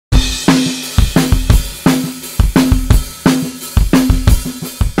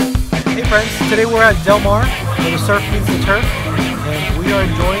friends, today we're at Del Mar, where the surf meets the turf, and we are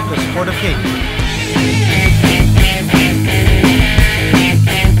enjoying the sport of king.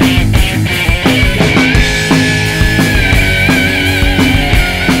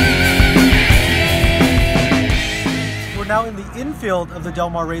 We're now in the infield of the Del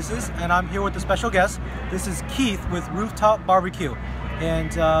Mar races, and I'm here with a special guest. This is Keith with Rooftop Barbeque,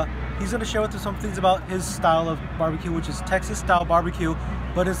 and he's going to share with us some things about his style of barbecue, which is Texas style barbecue,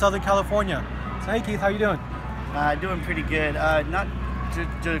 but in Southern California. So hey Keith, how you doing? Doing pretty good. Not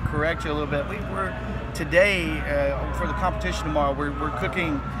to correct you a little bit, we're today for the competition tomorrow. We're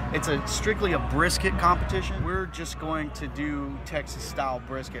cooking. It's strictly a brisket competition. We're just going to do Texas style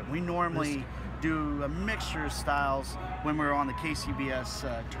brisket. We normally do a mixture of styles when we're on the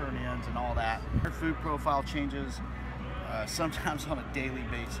KCBS turn-ins and all that. Our food profile changes sometimes on a daily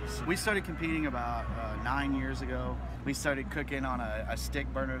basis. We started competing about 9 years ago. We started cooking on a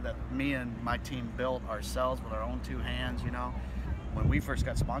stick burner that me and my team built ourselves with our own 2 hands, you know. When we first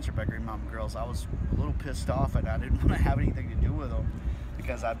got sponsored by Green Mountain Grills, I was a little pissed off and I didn't want to have anything to do with them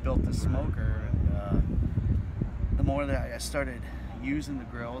because I built the smoker, and the more that I started using the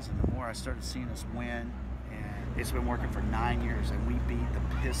grills and the more I started seeing us win. It's been working for 9 years and we beat the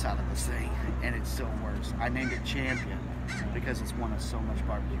piss out of this thing and it still works. I named it Champion because it's won us so much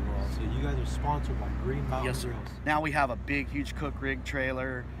barbecue world. So you guys are sponsored by Green Mountain Grills. Now we have a big, huge cook rig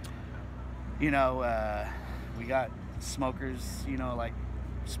trailer. You know, we got smokers, you know, like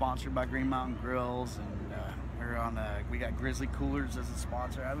sponsored by Green Mountain Grills, and we got Grizzly Coolers as a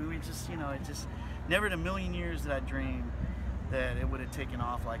sponsor. I mean, we just, you know, it just never in a million years did I dream that it would have taken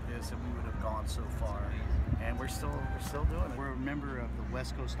off like this and we would have gone so far. And we're still doing it. We're a member of the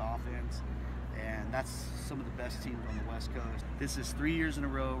West Coast Offense, and that's some of the best teams on the West Coast. This is 3 years in a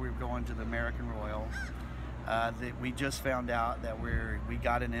row we're going to the American Royal. We just found out that we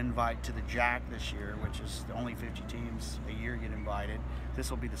got an invite to the Jack this year, which is only 50 teams a year get invited.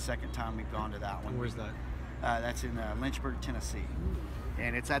 This will be the second time we've gone to that one. Where's that? That's in Lynchburg, Tennessee.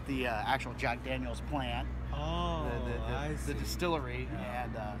 And it's at the actual Jack Daniels plant. Oh, the distillery, yeah.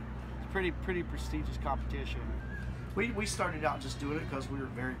 And it's pretty prestigious competition. We started out just doing it because we were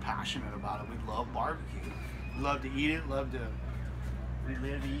very passionate about it. We love barbecue. We love to eat it. We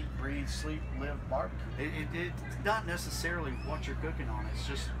live, eat, breathe, sleep, live barbecue. It's not necessarily what you're cooking on. It's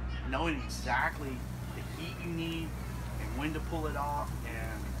just knowing exactly the heat you need and when to pull it off,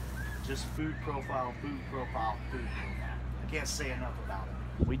 and just food profile. I can't say enough about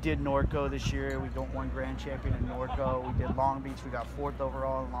it. We did Norco this year. We got 1 grand champion in Norco. We did Long Beach. We got 4th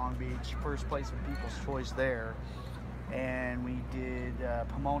overall in Long Beach. First place in People's Choice there. And we did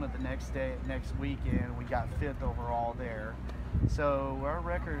Pomona the next weekend. We got 5th overall there. So our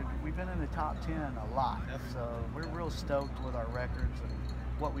record, we've been in the top 10 a lot. So we're real stoked with our records and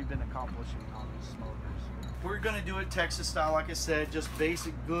what we've been accomplishing on these smokers. We're gonna do it Texas style, like I said, just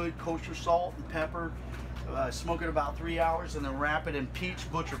basic good kosher salt and pepper. Smoke it about 3 hours and then wrap it in peach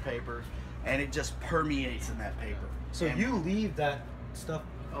butcher paper, and it just permeates in that paper. So and you leave that stuff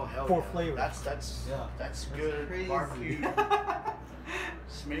for flavor. That's good crazy. Barbecue.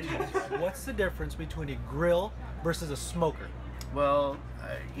 What's the difference between a grill versus a smoker? Well,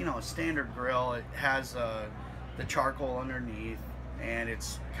 you know, a standard grill, it has the charcoal underneath, and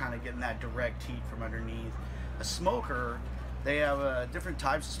it's kind of getting that direct heat from underneath. A smoker, they have different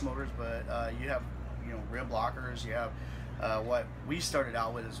types of smokers, but you have, you know, rib blockers. You have what we started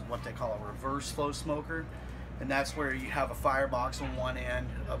out with is what they call a reverse flow smoker, and that's where you have a firebox on one end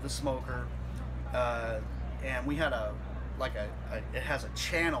of the smoker, and we had it has a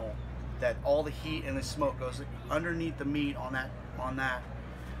channel that all the heat and the smoke goes underneath the meat on that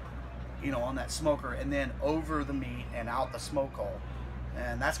smoker, and then over the meat and out the smoke hole,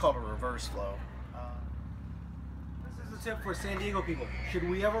 and that's called a reverse flow. Tip for San Diego people: should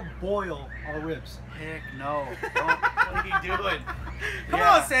we ever boil our ribs? Heck no. What are you doing? Come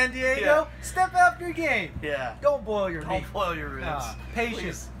on, San Diego. Yeah. Step up your game. Yeah. Don't boil your meat. Don't boil your ribs.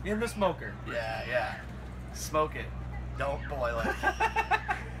 Patience in the smoker. Yeah. Smoke it. Don't boil it.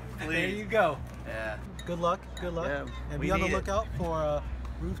 Please. There you go. Yeah. Good luck. Yeah, and be on the lookout for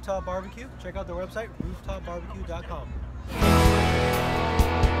Rooftop Barbeque. Check out their website, rooftopbarbecue.com.